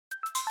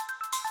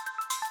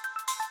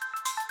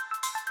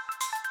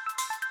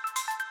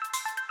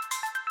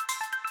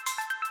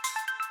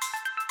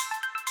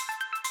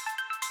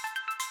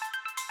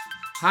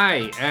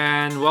Hi,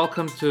 and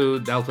welcome to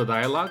Delta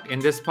Dialog. In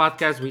this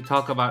podcast, we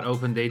talk about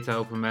open data,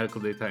 open medical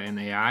data, and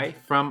AI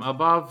from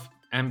above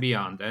and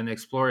beyond and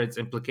explore its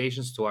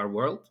implications to our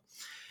world.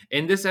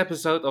 In this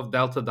episode of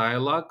Delta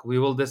Dialog, we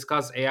will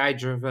discuss AI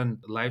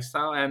driven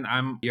lifestyle, and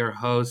I'm your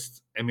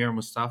host, Emir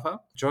Mustafa,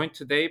 joined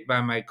today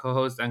by my co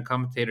host and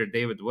commentator,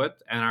 David Wood,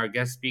 and our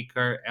guest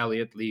speaker,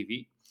 Elliot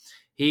Leavy.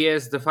 He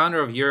is the founder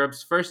of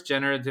Europe's first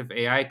generative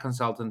AI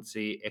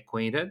consultancy,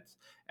 Acquainted,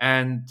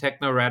 and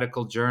techno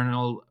radical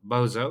journal,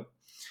 Bozo.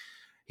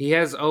 He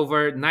has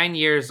over 9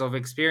 years of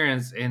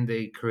experience in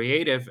the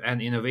creative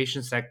and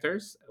innovation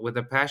sectors with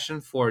a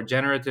passion for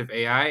generative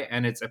AI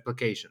and its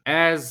application.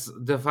 As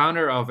the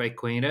founder of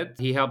Acquainted,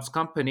 he helps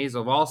companies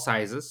of all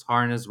sizes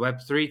harness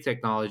Web3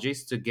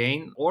 technologies to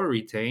gain or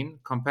retain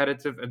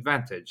competitive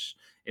advantage.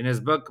 In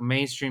his book,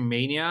 Mainstream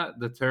Mania: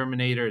 The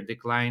Terminator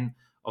Decline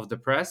of the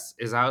Press,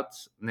 is out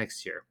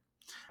next year.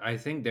 I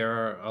think there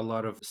are a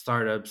lot of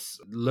startups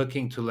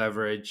looking to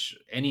leverage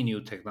any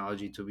new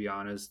technology, to be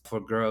honest,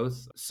 for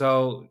growth.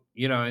 So,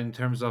 in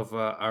terms of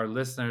our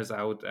listeners,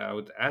 I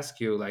would ask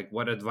you, like,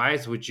 what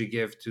advice would you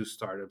give to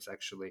startups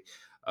actually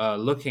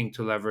looking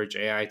to leverage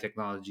AI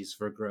technologies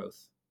for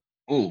growth?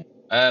 Oh,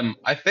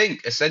 I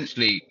think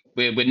essentially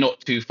we're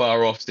not too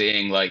far off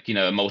seeing like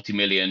a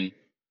multi-million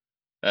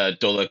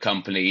dollar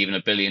company, even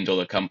 $1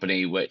 billion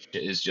company, which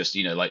is just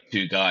like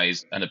two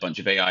guys and a bunch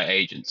of AI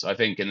agents. I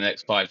think in the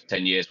next 5 to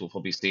 10 years we'll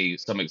probably see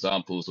some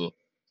examples or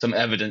some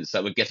evidence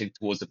that we're getting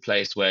towards a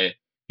place where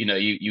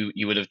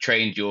you would have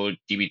trained your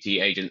GBT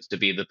agents to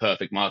be the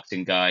perfect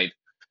marketing guide.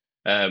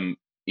 Um,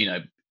 you know,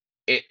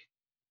 it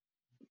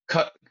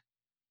cut.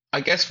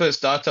 I guess for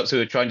startups who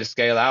are trying to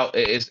scale out,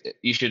 it is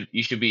you should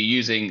be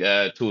using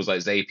tools like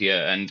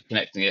Zapier and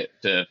connecting it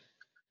to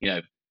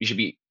you should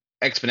be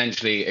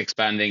exponentially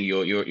expanding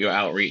your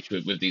outreach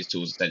with these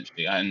tools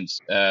essentially. And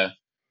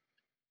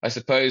I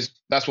suppose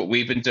that's what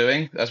we've been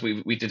doing. That's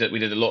we did it. We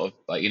did a lot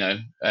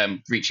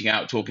of reaching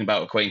out, talking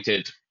about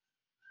acquainted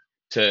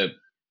to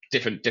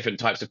different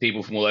types of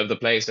people from all over the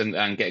place,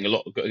 and getting a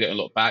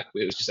lot back.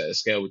 It was just at a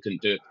scale we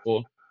couldn't do it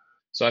before.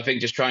 So I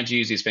think just trying to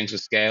use these things for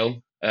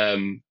scale.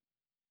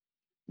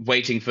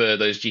 Waiting for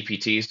those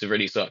GPTs to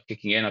really start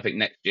kicking in. I think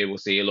next year we'll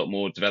see a lot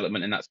more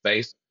development in that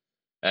space,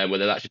 where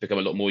they'll actually become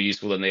a lot more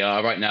useful than they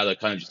are right now. They're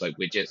kind of just like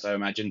widgets, I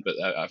imagine, but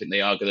I think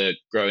they are going to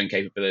grow in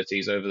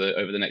capabilities over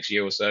the next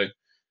year or so.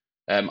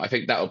 I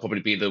think that will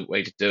probably be the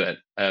way to do it.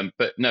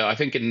 But no, I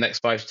think in the next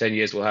 5 to 10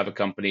 years we'll have a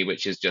company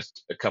which is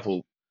just a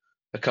couple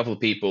of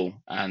people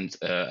and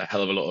a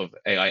hell of a lot of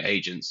AI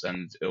agents,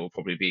 and it will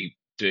probably be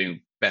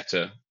doing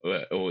better,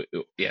 or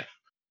yeah,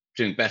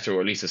 doing better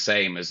or at least the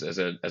same as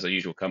a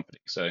usual company.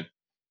 So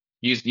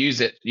use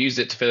it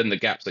to fill in the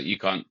gaps that you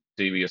can't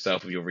do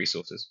yourself with your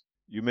resources.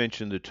 You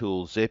mentioned the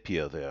tool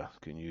Zapier there.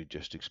 Can you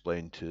just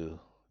explain to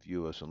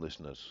viewers and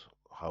listeners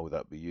how would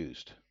that be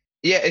used?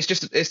 Yeah,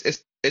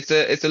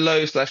 it's a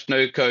low slash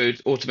no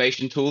code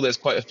automation tool. There's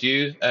quite a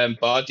few.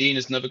 Bardine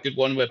is another good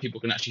one where people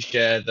can actually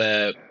share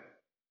their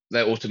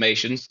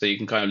automations, so you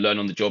can kind of learn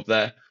on the job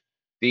there.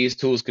 These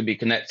tools can be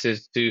connected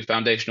to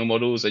foundational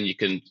models, and you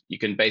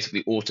can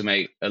basically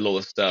automate a lot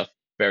of stuff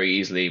very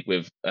easily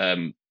with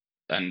and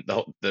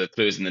the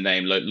clue is in the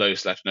name, low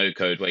slash no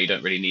code, where you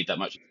don't really need that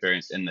much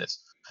experience in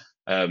this.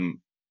 Um,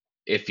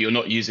 if you're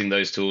not using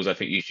those tools, I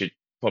think you should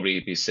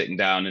probably be sitting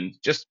down and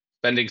just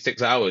spending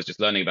 6 hours just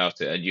learning about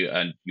it,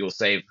 and you'll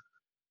save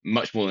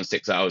much more than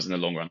 6 hours in the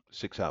long run.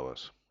 6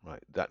 hours,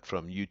 right? That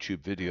from YouTube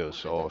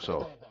videos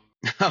also.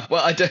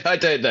 Well, I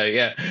don't know.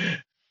 Yeah.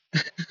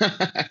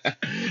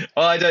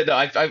 Well, I don't know.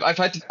 I've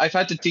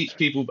had to teach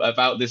people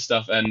about this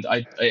stuff, and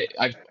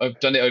I've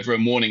done it over a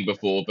morning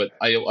before, but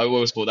I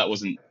always thought that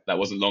wasn't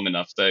long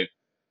enough. So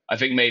I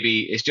think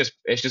maybe it's just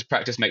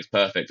practice makes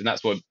perfect, and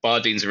that's why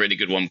Bardine's a really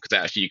good one, because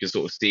actually you can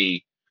sort of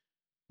see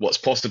what's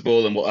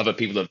possible and what other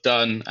people have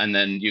done, and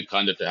then you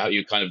kind of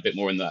a bit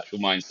more in the actual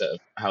mindset of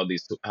how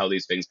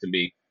these things can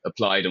be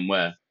applied and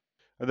where.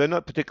 And they're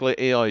not particularly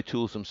AI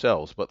tools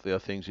themselves, but they are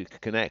things that can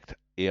connect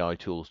AI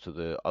tools to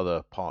the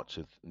other parts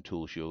of and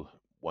tools you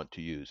want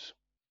to use.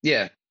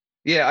 Yeah,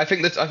 yeah. I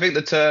think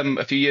the term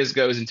a few years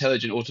ago was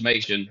intelligent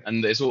automation,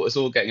 and it's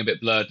all getting a bit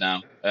blurred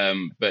now.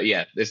 But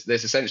yeah, this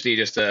essentially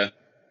just a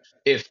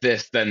if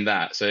this then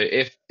that. So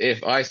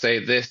if I say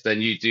this,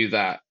 then you do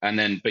that, and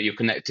then but you're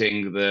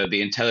connecting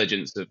the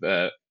intelligence of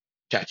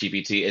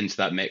ChatGPT into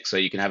that mix, so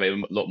you can have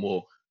a lot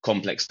more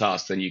complex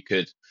tasks than you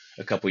could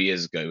a couple of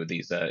years ago with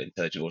these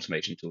intelligent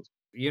automation tools.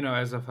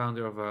 As a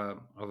founder of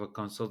a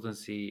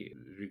consultancy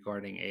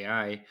regarding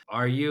AI,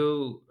 are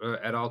you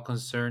at all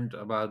concerned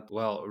about,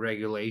 well,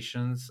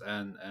 regulations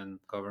and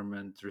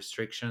government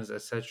restrictions,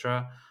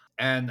 etc.?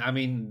 And I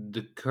mean,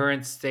 the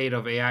current state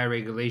of AI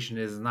regulation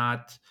is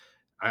not,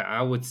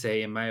 I would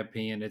say, in my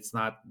opinion, it's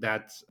not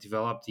that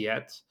developed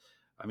yet.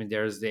 I mean,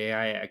 there's the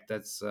AI Act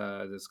that's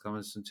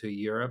coming into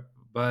Europe,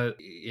 but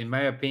in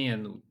my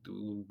opinion,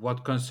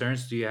 what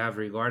concerns do you have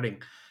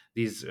regarding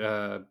these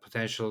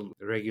potential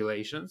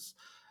regulations?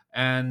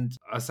 And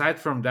aside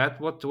from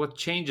that, what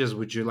changes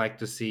would you like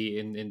to see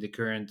in the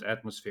current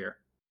atmosphere?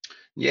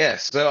 Yeah,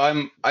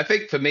 so I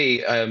think for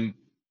me,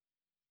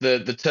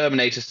 the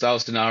Terminator style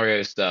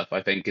scenario stuff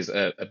I think is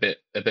a bit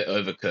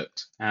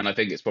overcooked, and I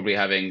think it's probably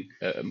having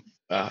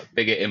a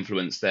bigger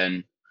influence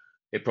than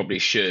it probably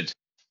should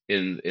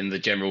in the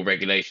general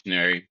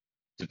regulationary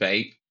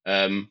debate.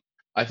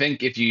 I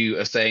think if you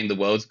are saying the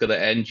world's going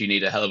to end, you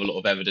need a hell of a lot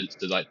of evidence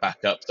to like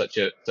back up such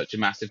a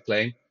massive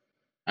claim.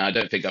 And I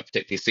don't think I've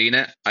particularly seen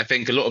it. I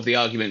think a lot of the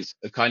arguments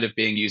are kind of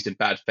being used in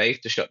bad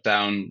faith to shut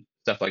down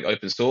stuff like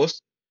open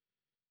source,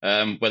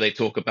 where they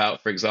talk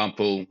about, for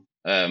example,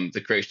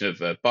 the creation of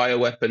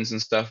bioweapons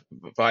and stuff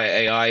via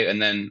AI,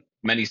 and then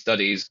many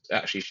studies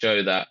actually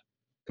show that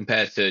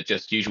compared to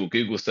just usual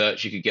Google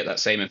search, you could get that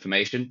same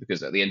information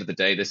because at the end of the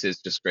day, this is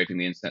just scraping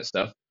the internet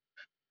stuff.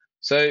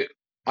 So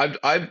I'm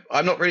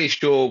not really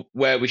sure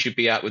where we should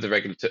be at with the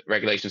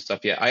regulation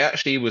stuff yet. I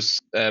actually was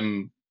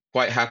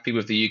quite happy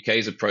with the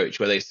UK's approach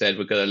where they said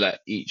we're going to let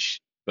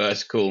each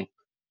vertical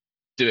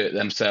do it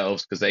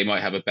themselves because they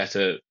might have a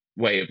better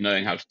way of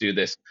knowing how to do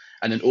this.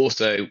 And then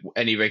also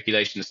any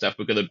regulation and stuff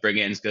we're going to bring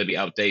in is going to be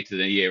outdated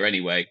in a year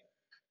anyway.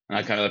 And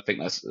I kind of think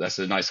that's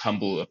a nice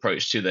humble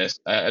approach to this.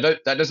 I don't.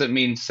 That doesn't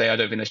mean to say I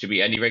don't think there should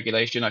be any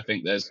regulation. I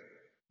think there's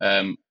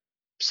um,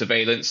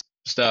 surveillance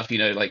stuff.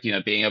 Like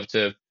being able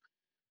to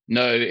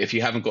know if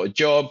you haven't got a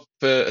job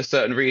for a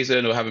certain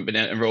reason or haven't been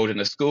enrolled in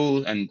a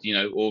school, and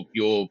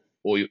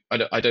or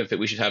I don't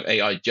think we should have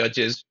AI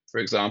judges, for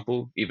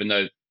example, even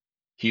though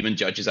human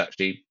judges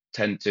actually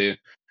tend to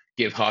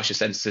give harsher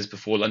sentences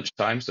before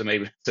lunchtime. So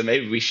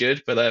maybe we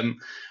should. But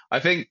I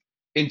think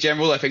in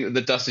general, I think that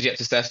the dust is yet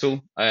to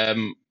settle.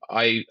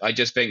 I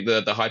just think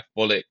the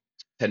hyperbolic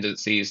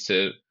tendencies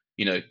to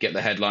get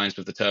the headlines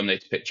with the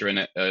Terminator picture in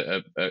it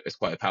is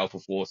quite a powerful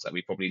force that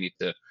we probably need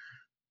to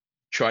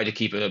try to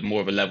keep a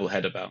more of a level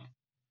head about.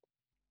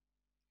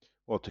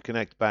 Well, to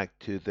connect back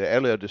to the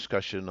earlier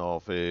discussion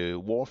of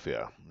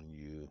warfare,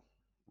 you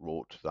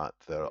wrote that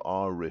there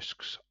are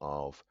risks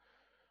of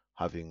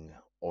having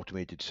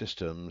automated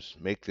systems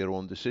make their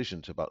own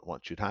decisions about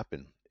what should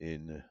happen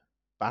in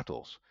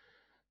battles.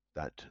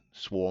 That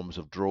swarms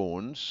of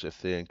drones,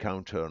 if they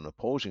encounter an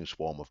opposing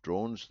swarm of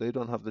drones, they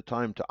don't have the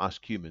time to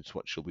ask humans,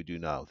 what shall we do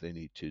now? They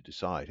need to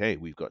decide, hey,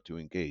 we've got to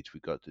engage,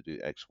 we've got to do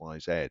X, Y,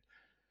 Z.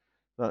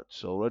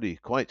 That's already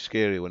quite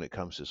scary when it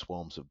comes to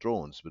swarms of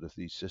drones, but if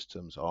these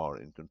systems are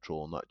in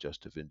control not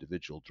just of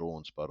individual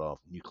drones, but of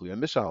nuclear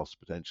missiles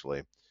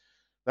potentially,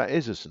 that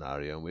is a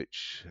scenario in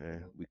which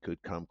we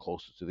could come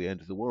closer to the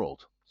end of the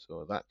world.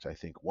 So that's, I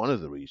think, one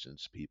of the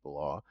reasons people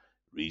are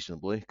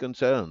reasonably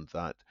concerned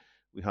that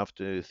we have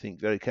to think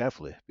very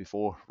carefully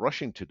before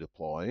rushing to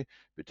deploy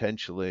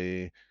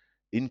potentially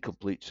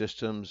incomplete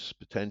systems,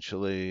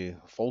 potentially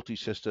faulty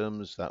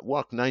systems that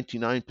work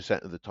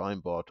 99% of the time,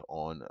 but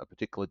on a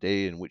particular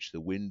day in which the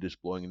wind is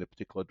blowing in a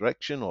particular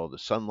direction or the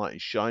sunlight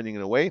is shining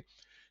in a way.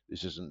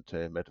 This isn't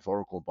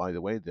metaphorical, by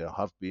the way. There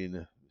have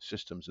been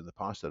systems in the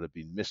past that have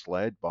been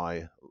misled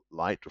by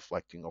light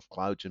reflecting off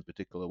clouds in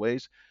particular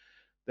ways.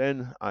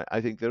 Then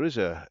I think there is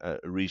a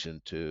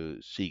reason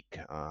to seek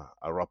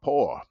a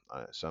rapport,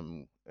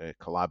 some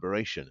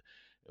collaboration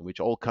in which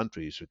all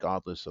countries,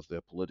 regardless of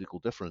their political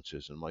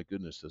differences, and my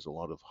goodness, there's a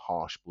lot of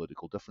harsh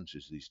political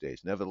differences these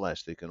days,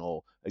 nevertheless, they can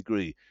all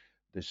agree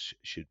this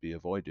should be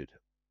avoided.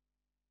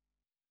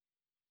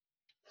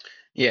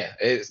 Yeah,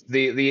 it's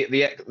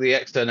the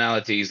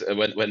externalities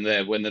when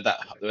they're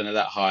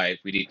that high.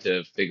 We need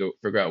to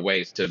figure out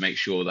ways to make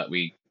sure that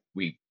we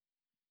we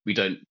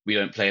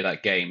don't play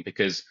that game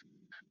because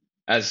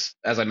as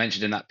I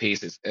mentioned in that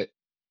piece,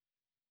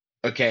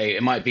 okay,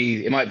 it might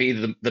be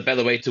the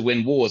better way to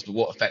win wars, but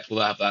what effect will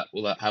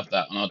that have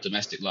on our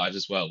domestic lives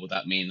as well? Will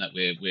that mean that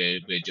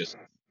we're just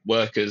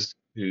workers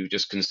who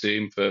just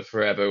consume for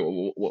forever,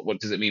 or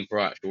what does it mean for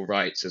our actual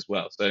rights as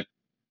well? So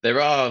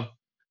there are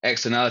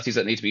externalities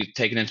that need to be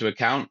taken into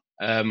account.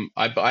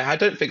 I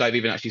don't think I've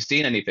even actually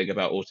seen anything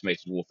about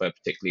automated warfare,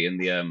 particularly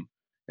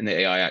in the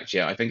AI Act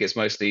yet. I think it's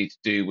mostly to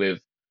do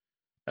with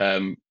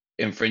um,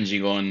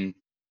 infringing on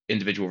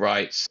individual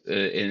rights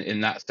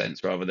in that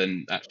sense, rather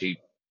than actually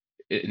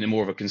in a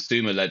more of a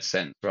consumer-led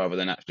sense rather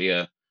than actually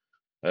a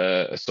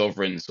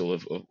sovereign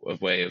sort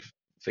of way of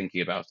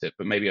thinking about it.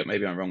 But maybe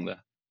I'm wrong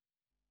there.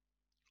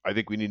 I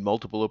think we need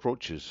multiple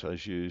approaches,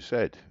 as you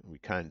said. We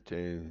can't.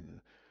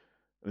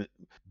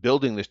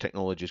 Building this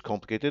technology is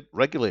complicated.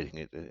 Regulating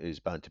it is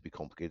bound to be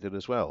complicated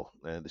as well.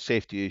 And the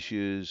safety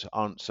issues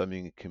aren't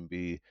something that can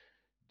be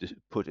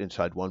put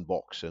inside one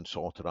box and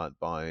sorted out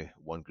by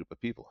one group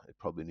of people. It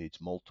probably needs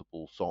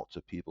multiple sorts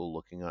of people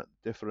looking at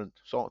different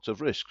sorts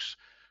of risks,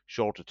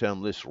 shorter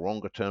term risks,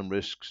 longer term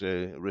risks,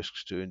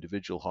 risks to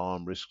individual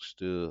harm, risks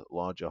to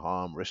larger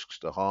harm, risks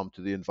to harm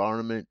to the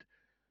environment,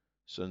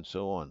 and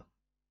so on.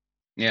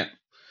 Yeah,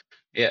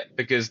 yeah,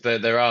 because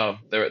there are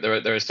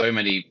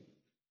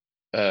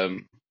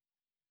um,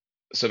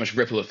 so much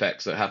ripple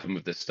effects that happen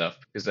with this stuff.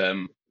 Because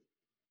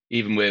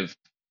even with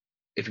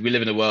if we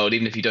live in a world,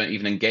 even if you don't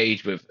even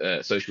engage with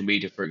social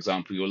media, for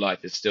example, your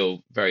life is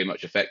still very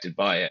much affected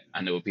by it,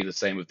 and it will be the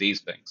same with these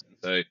things. And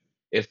so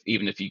if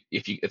even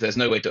if there's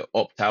no way to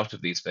opt out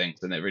of these things,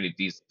 then it really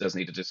does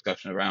need a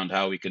discussion around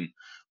how we can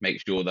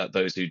make sure that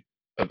those who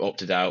have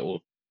opted out or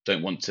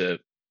don't want to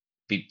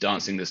be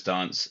dancing this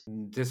dance.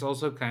 This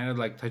also kind of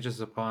like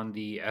touches upon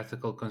the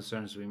ethical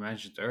concerns we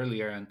mentioned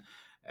earlier,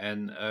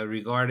 and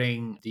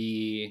regarding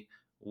the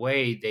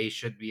way they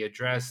should be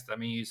addressed. I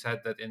mean, you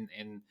said that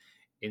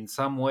in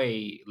some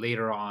way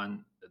later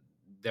on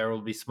there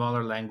will be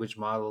smaller language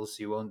models.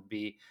 You won't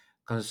be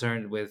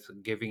concerned with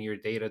giving your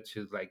data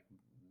to like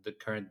the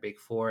current big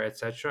four,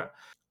 etc.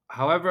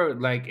 However,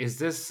 like, is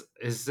this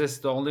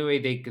the only way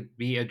they could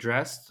be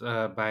addressed,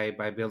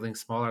 by building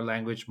smaller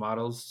language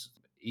models,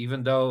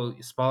 even though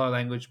smaller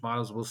language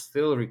models will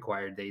still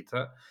require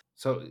data?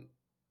 So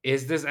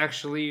is this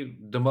actually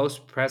the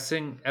most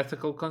pressing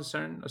ethical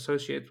concern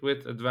associated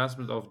with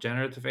advancement of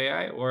generative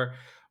AI, or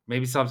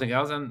maybe something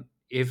else? And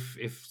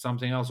if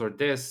something else or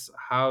this,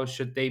 how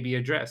should they be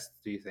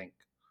addressed, do you think?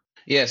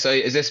 Yeah, so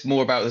is this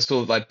more about the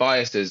sort of like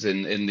biases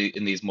in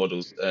these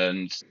models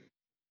and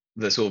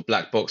the sort of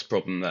black box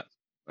problem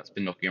that's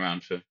been knocking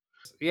around for?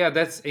 Yeah,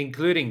 that's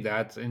including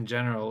that in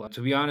general.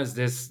 To be honest,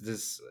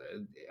 this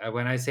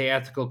when I say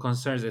ethical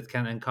concerns, it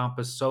can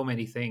encompass so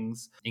many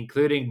things,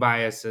 including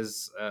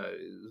biases.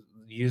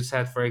 You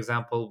said, for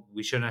example,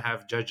 we shouldn't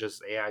have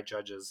judges, AI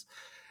judges,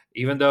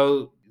 even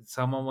though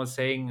someone was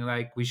saying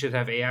like we should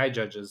have AI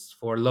judges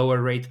for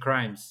lower rate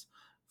crimes,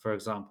 for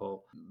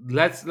example.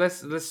 Let's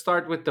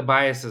start with the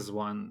biases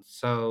one.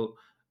 So,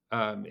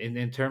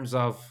 in terms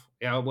of,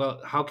 yeah,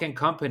 well, how can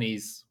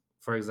companies,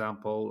 for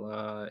example,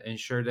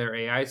 ensure their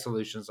AI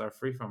solutions are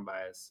free from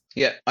bias?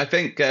 Yeah, I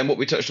think what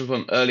we touched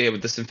upon earlier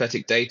with the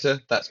synthetic data,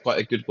 that's quite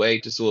a good way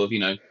to sort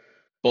of,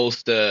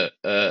 bolster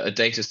a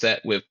data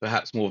set with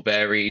perhaps more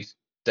varied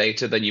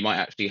data than you might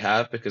actually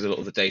have, because a lot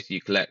of the data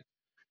you collect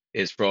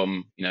is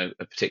from, a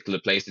particular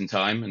place in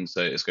time, and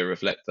so it's going to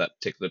reflect that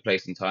particular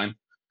place in time.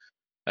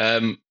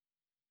 Um,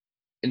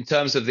 in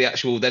terms of the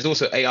actual, there's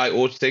also AI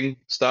auditing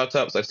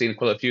startups. I've seen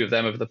quite a few of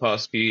them over the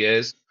past few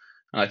years,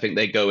 and I think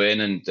they go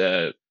in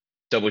and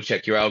double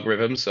check your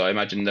algorithms. So I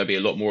imagine there'll be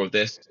a lot more of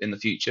this in the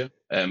future,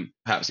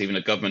 perhaps even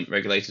a government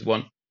regulated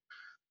one.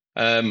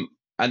 Um,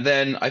 and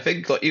then I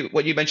think what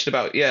you mentioned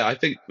about, yeah, I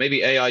think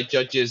maybe AI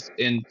judges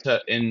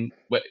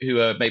who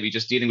are maybe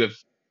just dealing with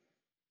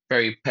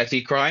very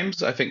petty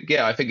crimes. I think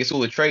it's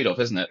all a trade-off,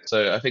 isn't it?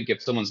 So I think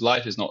if someone's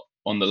life is not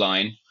on the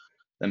line,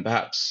 then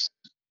perhaps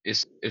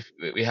if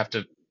we have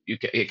to,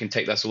 it can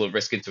take that sort of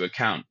risk into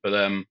account. But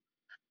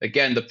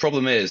again, the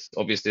problem is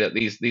obviously that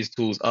these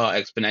tools are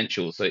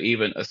exponential. So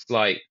even a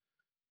slight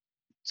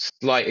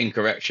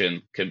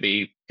incorrection can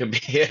be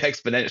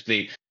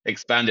exponentially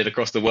expanded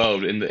across the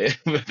world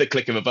with the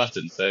click of a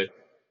button. So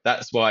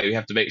that's why we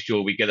have to make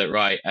sure we get it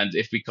right. And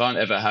if we can't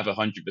ever have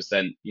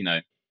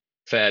 100%,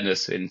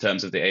 fairness in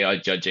terms of the AI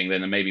judging,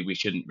 then maybe we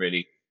shouldn't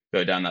really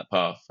go down that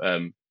path.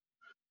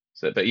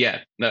 So, but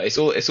yeah, no, it's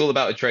all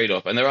about a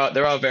trade-off, and there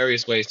are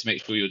various ways to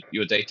make sure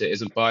your data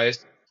isn't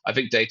biased. I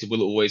think data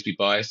will always be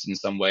biased in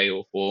some way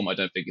or form. I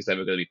don't think it's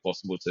ever going to be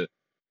possible to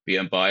be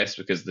unbiased,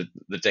 because the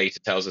data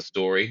tells a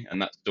story,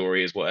 and that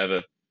story is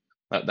whatever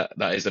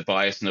that is a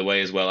bias in a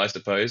way as well, I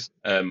suppose.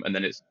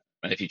 And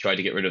if you try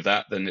to get rid of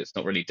that, then it's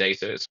not really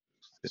data. It's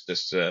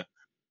just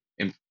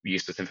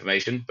useless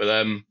information.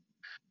 But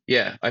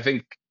yeah, I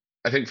think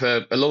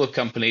for a lot of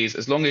companies,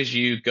 as long as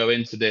you go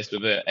into this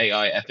with an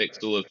AI ethics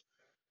sort of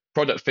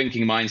product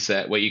thinking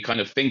mindset, where you kind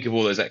of think of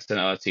all those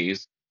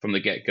externalities from the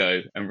get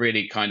go and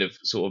really kind of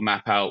sort of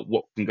map out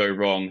what can go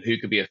wrong, who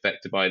could be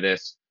affected by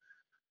this,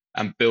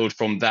 and build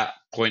from that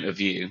point of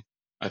view,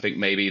 I think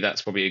maybe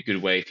that's probably a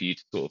good way for you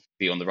to sort of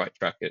be on the right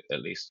track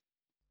at least.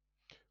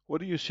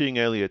 What are you seeing,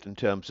 Elliot, in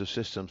terms of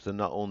systems that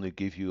not only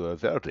give you a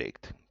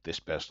verdict, this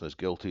person is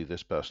guilty,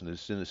 this person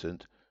is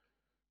innocent,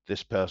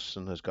 this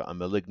person has got a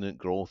malignant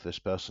growth, this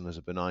person has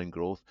a benign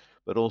growth,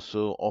 but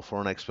also offer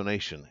an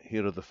explanation.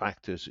 Here are the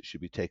factors that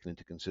should be taken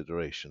into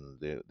consideration.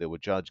 They were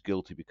judged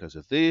guilty because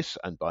of this,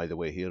 and by the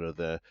way, here are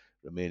the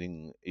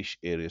remaining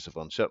areas of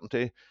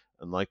uncertainty,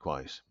 and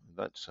likewise.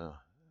 That's an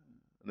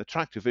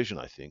attractive vision,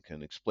 I think,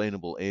 an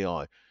explainable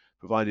AI,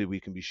 provided we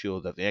can be sure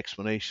that the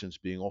explanations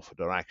being offered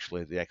are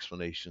actually the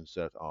explanations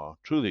that are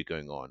truly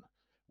going on.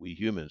 We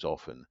humans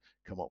often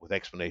come up with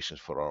explanations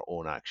for our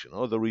own action.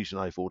 Oh, the reason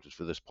I voted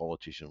for this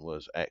politician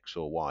was X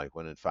or Y,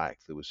 when in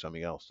fact there was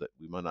something else that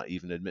we might not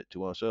even admit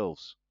to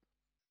ourselves.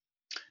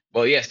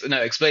 Well, yes, no,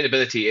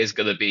 explainability is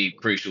going to be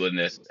crucial in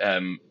this.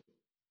 And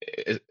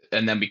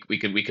then we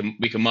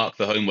can mark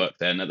the homework.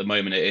 Then at the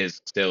moment, it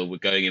is still we're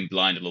going in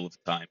blind a lot of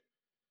the time.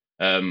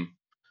 Um,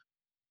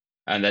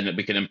 and then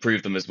we can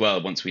improve them as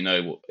well once we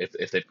know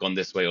if they've gone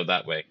this way or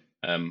that way.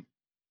 Um,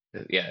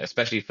 yeah,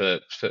 especially for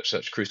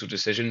such crucial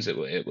decisions,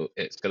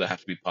 it's going to have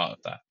to be part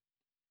of that.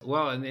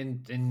 Well, and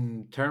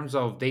in terms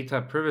of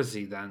data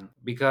privacy, then,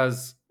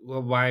 because,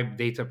 well, why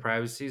data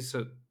privacy?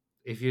 So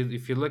if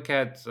you look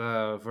at,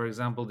 for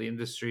example, the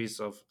industries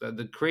of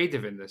the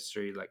creative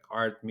industry, like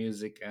art,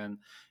 music, and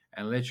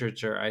and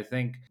literature. I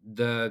think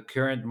the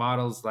current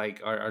models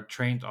like are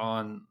trained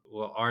on,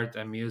 well, art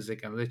and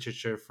music and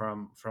literature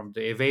from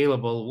the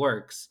available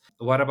works.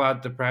 What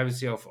about the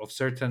privacy of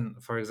certain,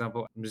 for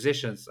example,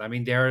 musicians? I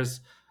mean,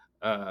 there's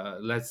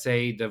let's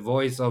say the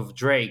voice of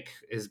Drake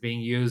is being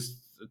used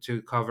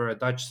to cover a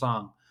Dutch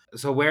song.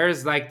 So where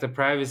is like the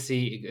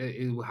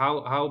privacy,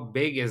 how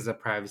big is the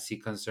privacy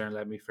concern,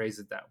 let me phrase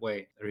it that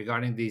way,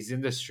 regarding these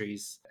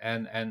industries,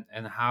 and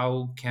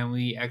how can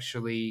we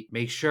actually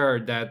make sure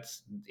that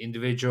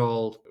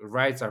individual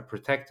rights are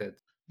protected?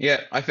 Yeah,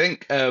 I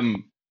think I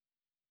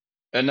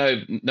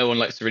know no one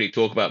likes to really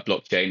talk about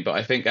blockchain, but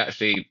I think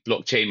actually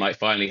blockchain might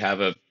finally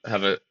have a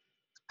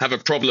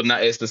problem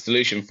that is the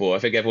solution for. I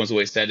think everyone's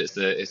always said it's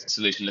a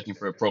solution looking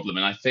for a problem,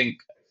 and I think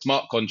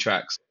smart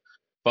contracts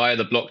via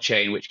the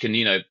blockchain, which can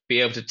be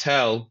able to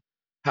tell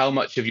how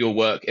much of your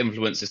work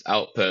influences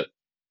output,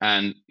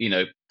 and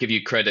give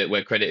you credit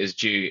where credit is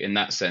due in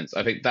that sense.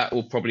 I think that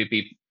will probably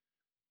be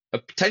a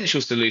potential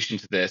solution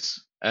to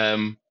this.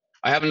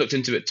 I haven't looked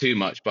into it too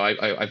much,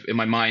 but I've in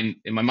my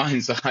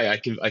mind's eye,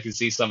 I can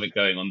see something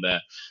going on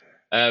there.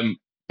 Um,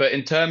 but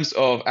in terms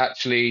of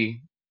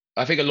actually,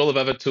 I think a lot of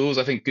other tools,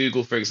 I think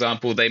Google, for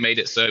example, they made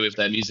it so with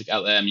their music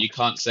LM, you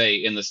can't say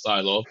in the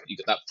style of, you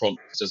get that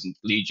prompt doesn't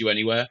lead you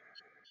anywhere.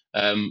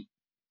 Um,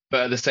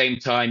 but at the same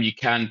time, you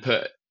can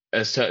put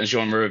a certain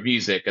genre of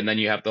music, and then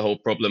you have the whole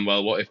problem.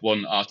 Well, what if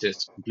one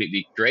artist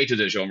completely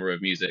created a genre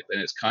of music?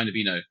 Then it's kind of,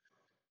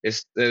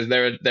 it's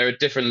there are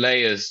different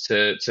layers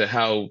to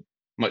how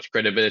much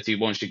credibility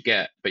one should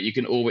get, but you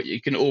can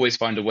always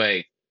find a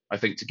way, I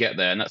think, to get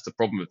there, and that's the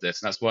problem with this,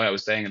 and that's why I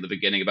was saying at the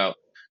beginning about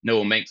no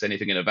one makes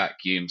anything in a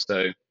vacuum.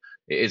 So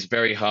it is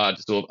very hard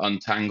to sort of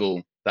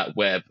untangle that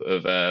web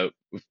of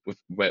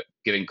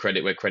giving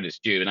credit where credit's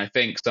due, and I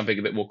think something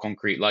a bit more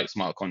concrete like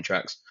smart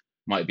contracts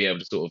might be able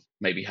to sort of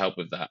maybe help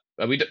with that.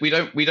 But we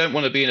don't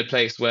want to be in a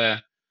place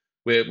where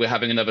we're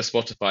having another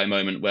Spotify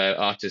moment where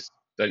artists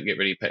don't get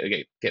really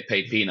get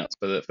paid peanuts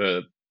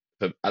for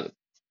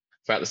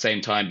at the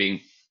same time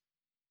being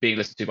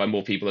listened to by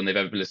more people than they've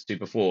ever been listened to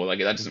before. Like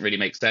that doesn't really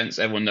make sense.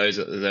 Everyone knows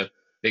that there's a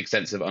big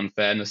sense of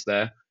unfairness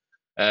there.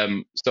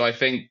 So I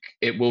think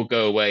it will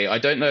go away. I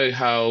don't know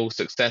how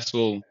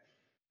successful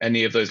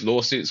any of those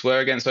lawsuits were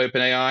against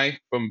OpenAI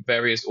from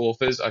various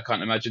authors. I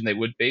can't imagine they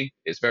would be.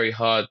 It's very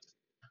hard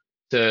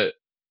to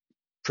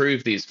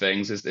prove these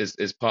things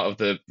is part of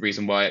the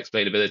reason why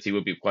explainability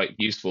would be quite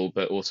useful,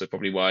 but also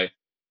probably why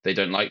they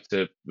don't like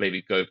to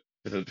maybe go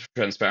with a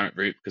transparent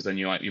route, because then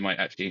you might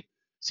actually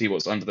see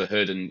what's under the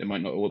hood, and it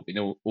might not all be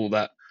all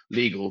that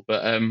legal.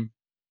 But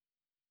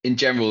in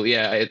general,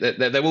 yeah,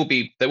 there will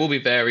be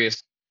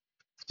various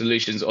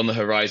solutions on the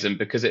horizon,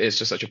 because it is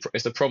just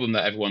it's a problem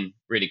that everyone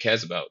really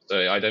cares about.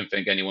 So I don't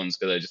think anyone's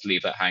gonna just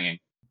leave that hanging.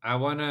 I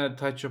want to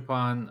touch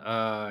upon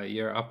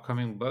your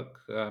upcoming book,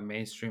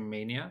 Mainstream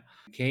Mania.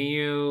 Can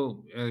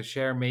you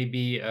share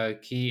maybe a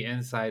key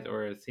insight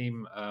or a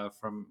theme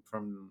from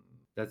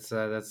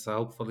that's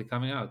hopefully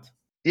coming out?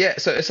 Yeah,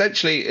 so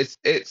essentially,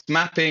 it's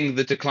mapping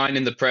the decline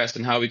in the press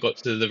and how we got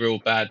to the real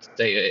bad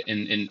state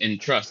in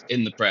trust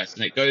in the press,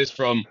 and it goes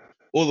from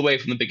all the way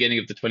from the beginning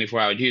of the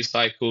 24-hour news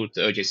cycle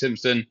to O.J.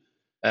 Simpson,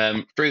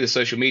 through the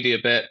social media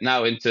bit,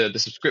 now into the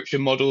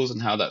subscription models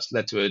and how that's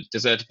led to a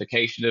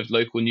desertification of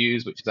local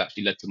news, which has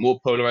actually led to more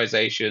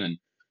polarization and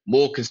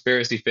more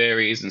conspiracy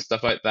theories and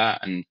stuff like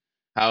that, and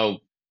how,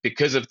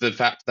 because of the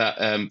fact that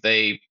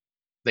they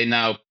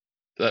now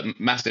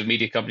massive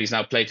media companies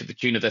now play to the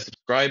tune of their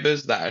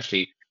subscribers, that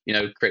actually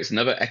creates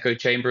another echo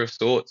chamber of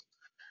sorts.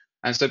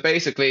 And so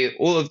basically,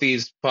 all of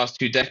these past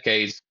 2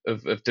 decades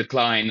of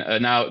decline are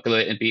now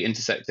going to be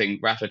intersecting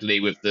rapidly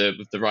with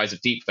the rise of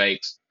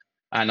deepfakes.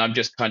 And I'm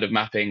just kind of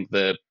mapping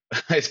the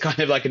it's kind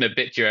of like an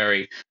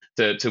obituary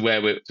to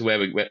where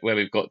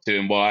we've got to,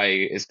 and why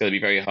it's going to be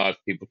very hard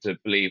for people to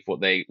believe what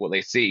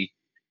they see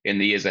in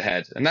the years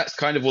ahead. And that's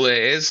kind of all it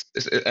is.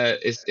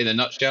 It's in a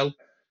nutshell.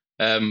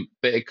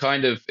 But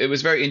it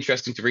was very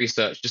interesting to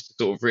research, just to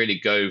sort of really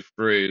go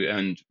through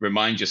and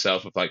remind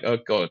yourself of, like, oh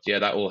God, yeah,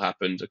 that all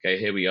happened. Okay,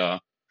 here we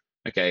are.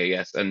 Okay,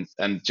 yes, and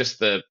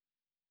just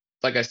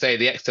like I say,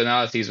 the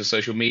externalities of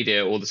social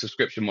media or the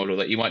subscription model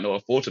that you might not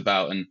have thought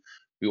about. And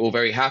we're all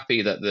very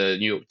happy that the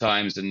New York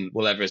Times and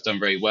whatever has done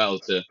very well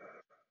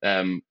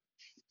um,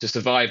 to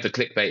survive the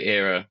clickbait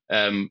era.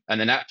 And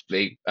then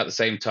actually, at the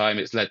same time,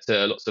 it's led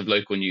to lots of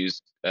local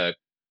news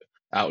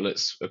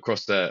outlets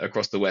across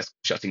the West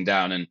shutting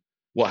down, and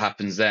what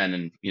happens then.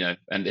 And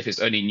and if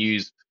it's only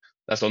news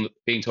that's on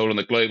being told on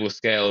the global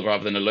scale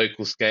rather than a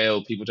local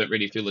scale, people don't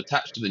really feel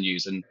attached to the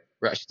news, and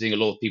we're actually seeing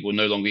a lot of people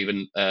no longer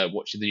even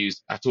watching the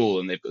news at all,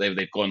 and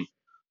they've gone,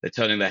 they're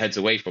turning their heads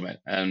away from it.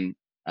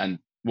 And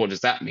what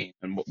does that mean,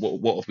 and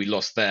what have we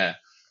lost there?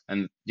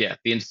 And yeah,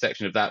 the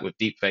intersection of that with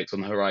deepfakes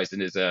on the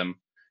horizon is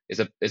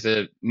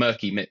a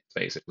murky mix,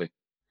 basically.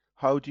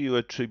 How do you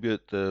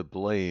attribute the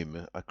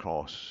blame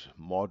across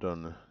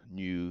modern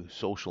new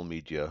social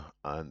media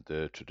and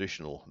the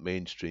traditional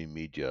mainstream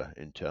media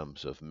in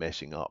terms of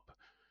messing up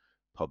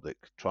public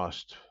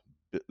trust,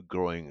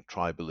 growing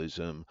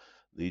tribalism,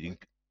 leading?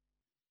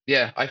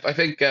 Yeah, I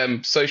think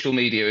social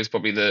media is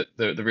probably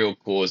the real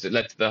cause. It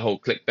led to the whole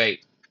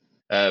clickbait,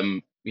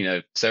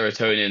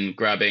 serotonin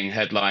grabbing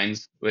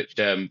headlines, which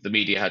the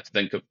media had to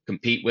then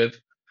compete with.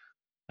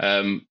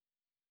 Um,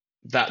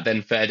 that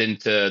then fed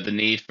into the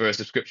need for a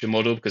subscription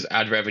model because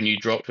ad revenue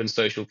dropped when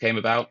social came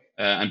about.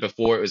 And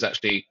before it was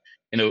actually,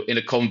 in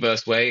a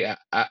converse way,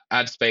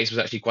 ad space was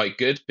actually quite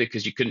good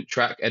because you couldn't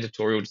track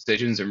editorial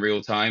decisions in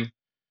real time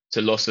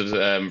to loss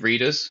of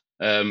readers.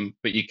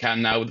 But you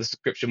can now with the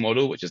subscription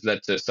model, which has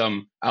led to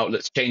some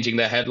outlets changing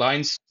their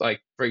headlines, like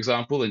for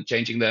example, and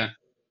changing their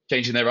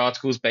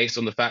articles based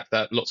on the fact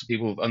that lots of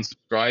people have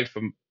unsubscribed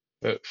for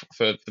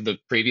the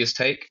previous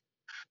take.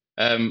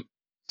 Um,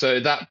 so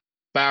that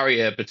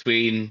barrier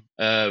between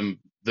the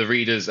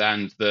readers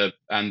and the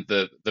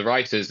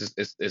writers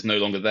is no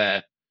longer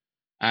there.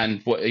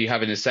 And what you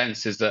have in a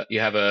sense is that you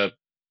have a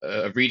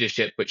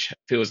readership which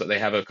feels that they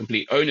have a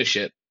complete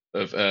ownership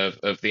of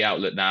the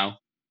outlet now,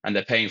 and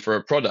they're paying for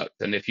a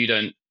product. And if you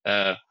don't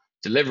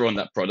deliver on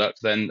that product,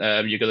 then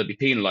you're going to be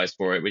penalized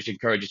for it, which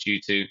encourages you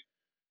to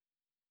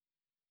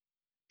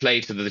play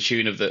to the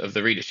tune of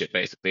the readership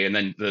basically. And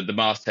then the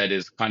masthead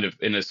is kind of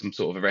in some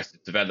sort of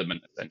arrested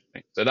development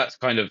essentially. So that's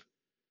kind of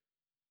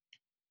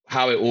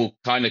how it all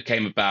kind of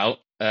came about.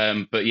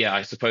 But yeah,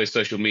 I suppose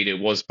social media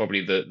was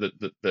probably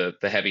the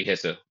heavy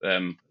hitter.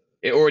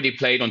 It already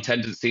played on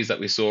tendencies that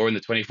we saw in the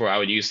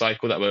 24-hour news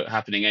cycle that were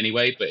happening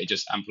anyway, but it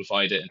just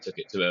amplified it and took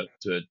it to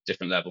a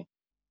different level.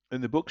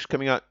 And the book's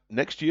coming out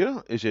next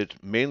year. Is it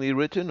mainly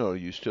written, or are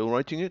you still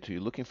writing it? Are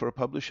you looking for a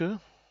publisher?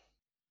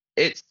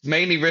 It's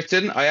mainly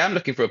written. I am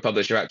looking for a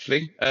publisher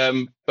actually,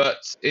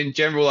 but in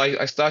general,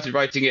 I started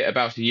writing it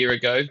about a year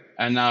ago,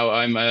 and now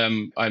I'm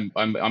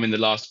in the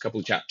last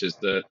couple chapters.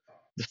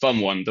 The fun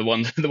one, the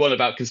one the one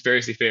about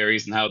conspiracy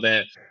theories and how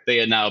they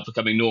are now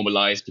becoming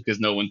normalized because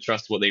no one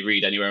trusts what they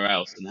read anywhere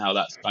else, and how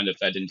that's kind of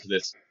fed into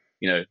this,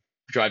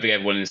 driving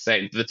everyone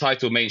insane. The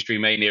title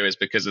Mainstream Mania is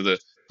because of the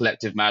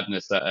collective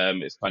madness that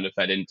it's kind of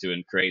fed into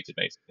and created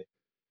basically.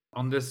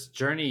 On this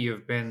journey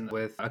you've been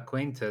with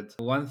Acquainted,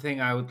 one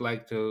thing I would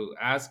like to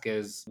ask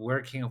is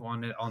working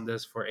on it on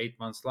this for 8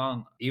 months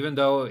long, even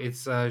though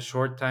it's a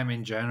short time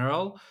in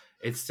general,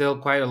 it's still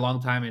quite a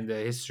long time in the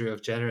history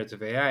of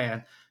generative AI.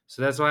 And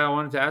so that's why I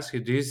wanted to ask you,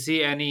 do you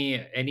see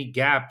any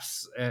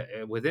gaps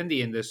within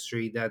the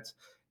industry that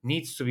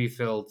needs to be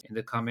filled in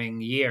the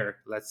coming year,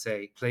 let's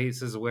say,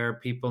 places where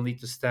people need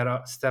to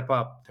step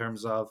up in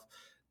terms of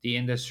the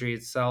industry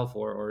itself,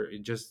 or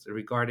just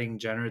regarding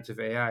generative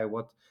AI?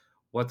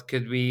 What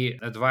could we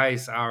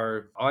advise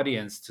our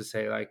audience to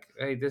say, like,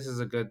 hey, this is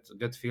a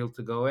good field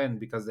to go in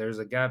because there's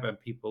a gap and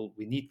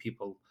we need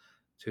people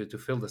to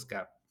fill this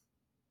gap.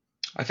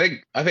 I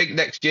think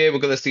next year we're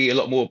going to see a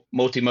lot more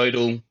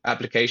multimodal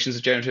applications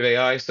of generative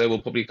AI. So we'll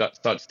probably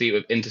start to see it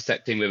with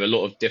intersecting with a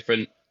lot of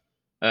different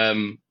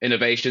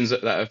innovations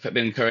that have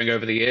been occurring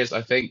over the years.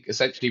 I think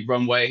essentially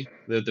Runway,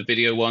 the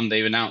video one,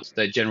 they've announced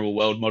their general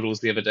world models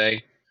the other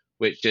day,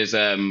 which is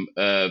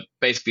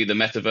basically the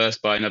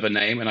metaverse by another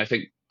name. And I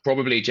think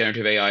probably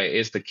generative AI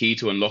is the key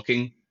to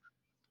unlocking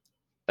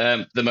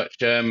the much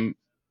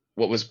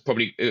what was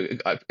probably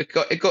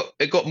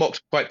it got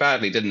mocked quite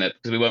badly, didn't it?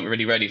 Because we weren't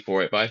really ready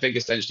for it. But I think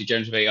essentially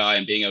generative AI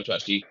and being able to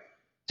actually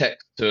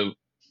text to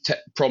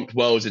prompt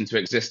worlds into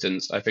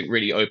existence, I think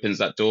really opens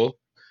that door.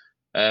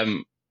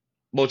 Um,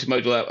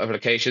 Multimodal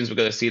applications, we're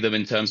going to see them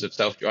in terms of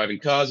self-driving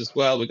cars as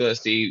well. We're going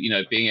to see,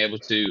 being able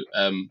to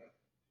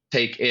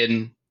take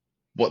in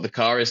what the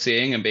car is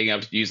seeing and being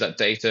able to use that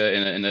data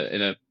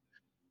in a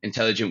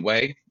intelligent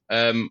way.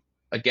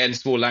 Again,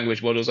 small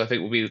language models, I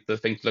think, will be the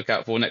thing to look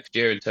out for next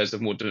year in terms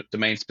of more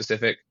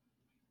domain-specific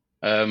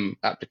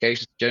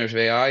applications of generative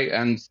AI,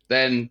 and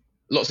then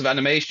lots of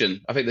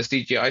animation. I think the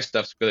CGI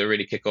stuff's going to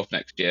really kick off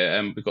next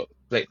year. We've got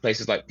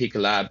places like Pika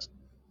Labs.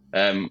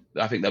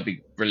 I think they'll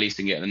be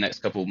releasing it in the next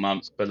couple of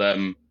months, but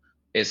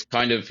it's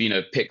kind of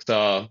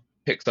Pixar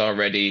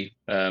ready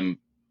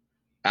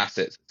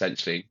assets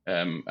essentially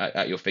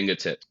at your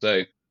fingertips.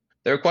 So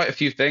there are quite a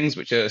few things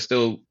which are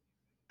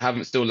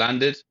haven't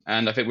landed,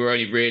 and I think we're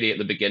only really at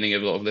the beginning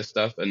of a lot of this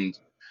stuff. And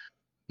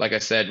like I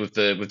said, with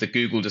the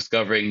Google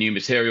discovering new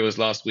materials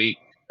last week,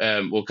 or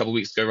a couple of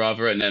weeks ago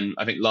rather, and then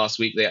I think last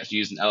week they actually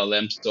used an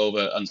LLM to solve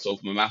an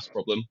unsolvable maths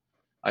problem.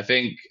 I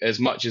think as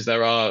much as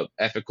there are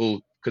ethical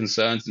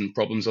concerns and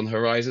problems on the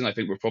horizon, I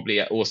think we're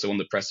probably also on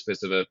the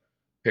precipice of a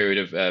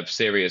period of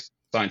serious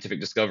scientific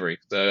discovery.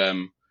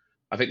 So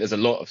I think there's a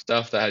lot of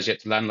stuff that has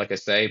yet to land, like I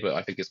say, but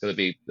I think there's going to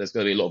be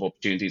a lot of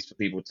opportunities for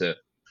people to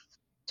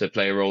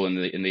play a role in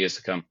the years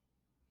to come.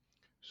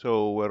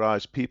 So,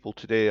 whereas people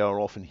today are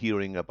often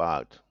hearing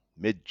about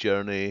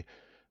Mid-Journey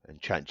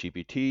and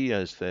ChatGPT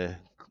as the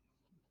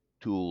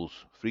tools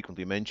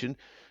frequently mentioned,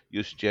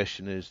 your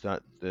suggestion is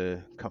that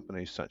the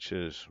companies such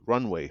as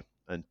Runway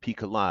and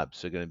Pika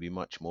Labs are going to be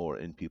much more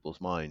in people's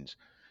minds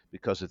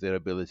because of their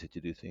ability to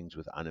do things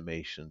with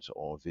animations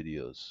or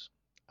videos.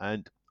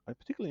 And I'm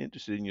particularly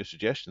interested in your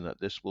suggestion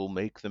that this will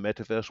make the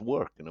metaverse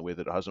work in a way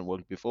that it hasn't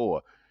worked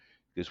before.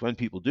 Because when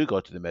people do go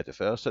to the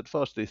metaverse, at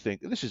first they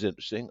think, this is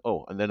interesting.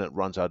 Oh, and then it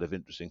runs out of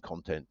interesting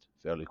content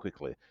fairly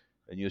quickly.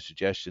 And your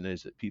suggestion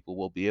is that people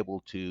will be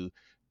able to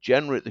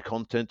generate the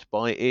content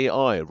by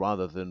AI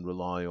rather than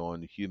rely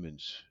on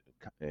humans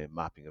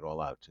mapping it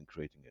all out and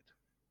creating it.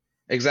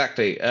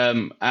 Exactly.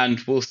 And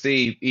we'll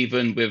see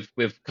even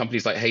with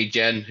companies like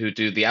HeyGen who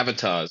do the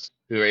avatars,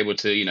 who are able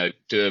to,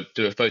 do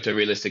a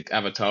photorealistic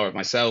avatar of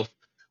myself.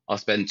 I'll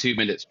spend 2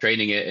 minutes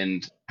training it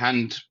in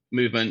hand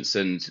movements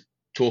and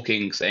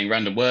talking, saying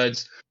random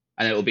words,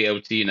 and it will be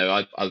able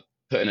to, I'll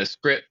put in a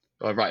script.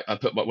 I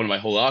put one of my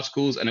whole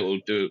articles, and it will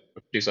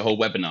produce a whole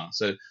webinar.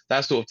 So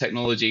that sort of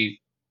technology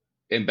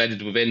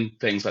embedded within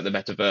things like the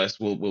metaverse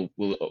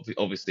will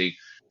obviously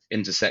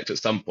intersect at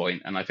some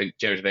point. And I think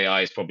generative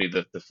AI is probably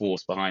the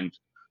force behind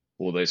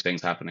all those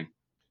things happening.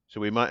 So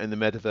we might in the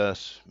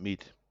metaverse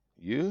meet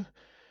you,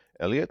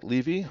 Elliot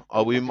Leavy,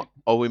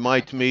 or we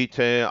might meet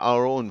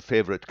our own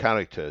favorite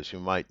characters. You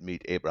might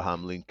meet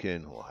Abraham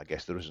Lincoln, or I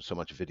guess there isn't so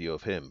much video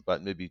of him,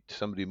 but maybe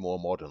somebody more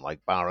modern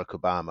like Barack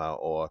Obama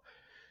or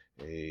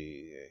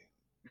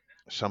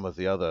some of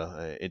the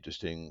other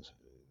interesting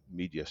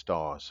media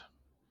stars.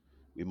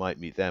 We might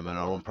meet them in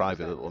our own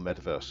private little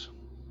metaverse.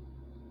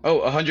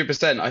 Oh,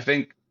 100%.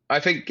 I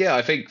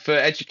think for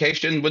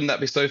education, wouldn't that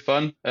be so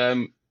fun?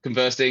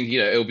 Conversing,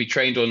 it'll be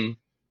trained on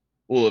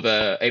all of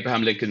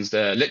Abraham Lincoln's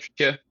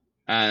literature,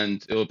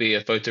 and it will be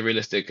a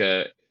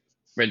photorealistic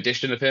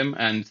rendition of him,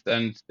 and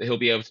he'll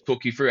be able to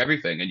talk you through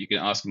everything, and you can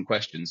ask him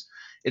questions.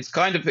 It's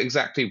kind of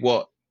exactly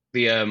what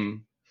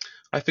the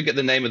I forget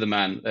the name of the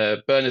man,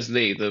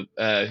 Berners-Lee,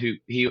 the who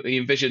he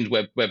envisioned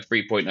Web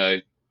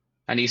 3.0,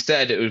 and he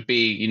said it would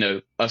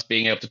be, us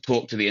being able to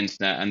talk to the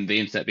internet and the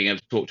internet being able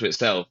to talk to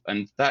itself,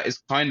 and that is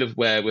kind of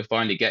where we're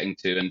finally getting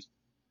to. And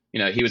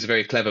he was a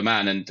very clever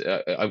man,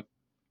 and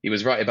he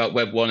was right about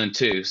Web 1 and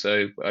 2,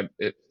 so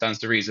it stands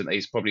to reason that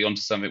he's probably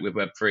onto something with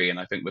Web 3, and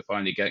I think we're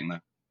finally getting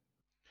there.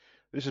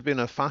 This has been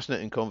a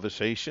fascinating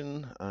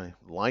conversation. I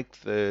like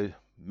the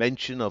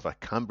mention of a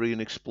Cambrian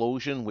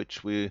explosion,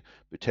 which we're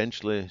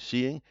potentially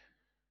seeing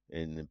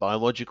in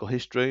biological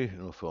history.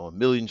 For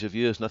millions of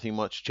years, nothing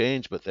much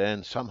changed, but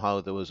then somehow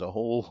there was a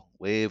whole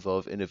wave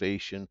of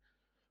innovation,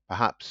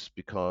 perhaps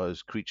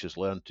because creatures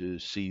learned to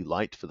see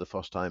light for the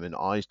first time and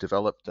eyes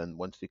developed, and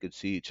once they could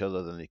see each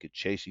other, then they could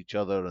chase each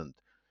other and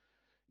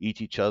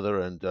eat each other,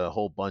 and a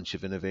whole bunch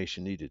of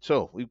innovation needed.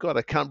 So we've got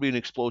a Cambrian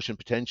explosion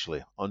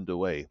potentially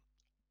underway.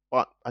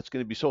 But that's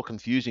going to be so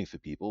confusing for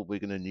people. We're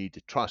going to need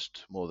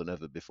trust more than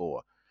ever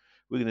before.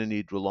 We're going to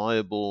need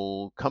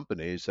reliable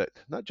companies that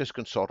not just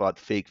can sort out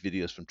fake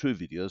videos from true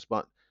videos,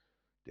 but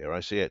dare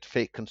I say it,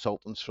 fake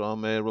consultants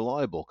from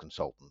reliable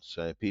consultants,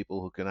 people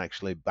who can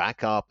actually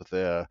back up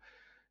their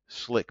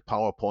slick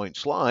PowerPoint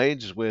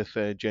slides with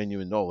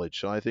genuine knowledge.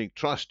 So I think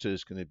trust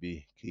is going to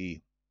be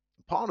key.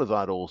 Part of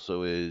that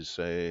also is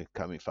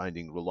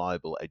finding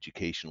reliable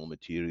educational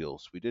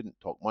materials. We didn't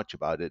talk much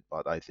about it,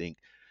 but I think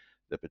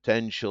the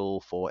potential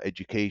for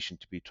education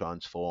to be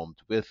transformed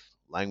with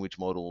language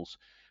models.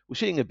 We're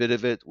seeing a bit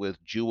of it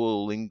with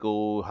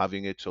Duolingo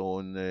having its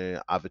own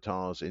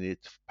avatars in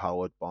it,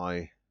 powered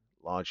by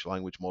large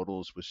language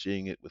models. We're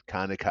seeing it with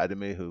Khan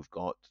Academy, who've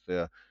got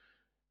their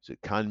is it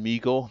Khan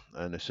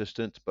an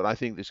assistant. But I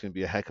think there's going to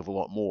be a heck of a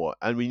lot more,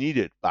 and we need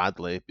it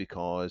badly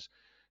because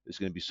there's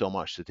going to be so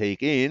much to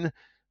take in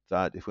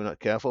that if we're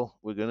not careful,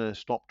 we're going to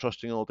stop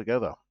trusting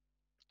altogether.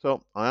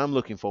 So I am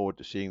looking forward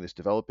to seeing this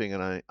developing,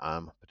 and I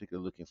am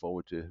particularly looking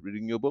forward to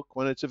reading your book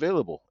when it's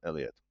available,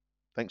 Elliot.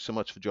 Thanks so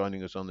much for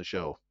joining us on the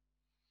show.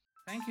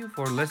 Thank you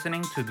for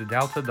listening to the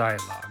Delta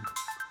Dialog.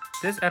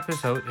 This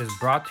episode is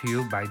brought to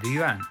you by the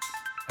UN,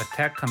 a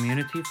tech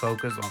community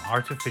focused on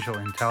artificial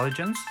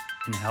intelligence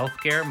in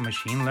healthcare,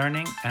 machine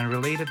learning, and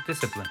related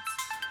disciplines.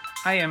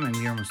 I am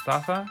Emir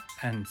Mustafa,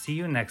 and see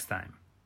you next time.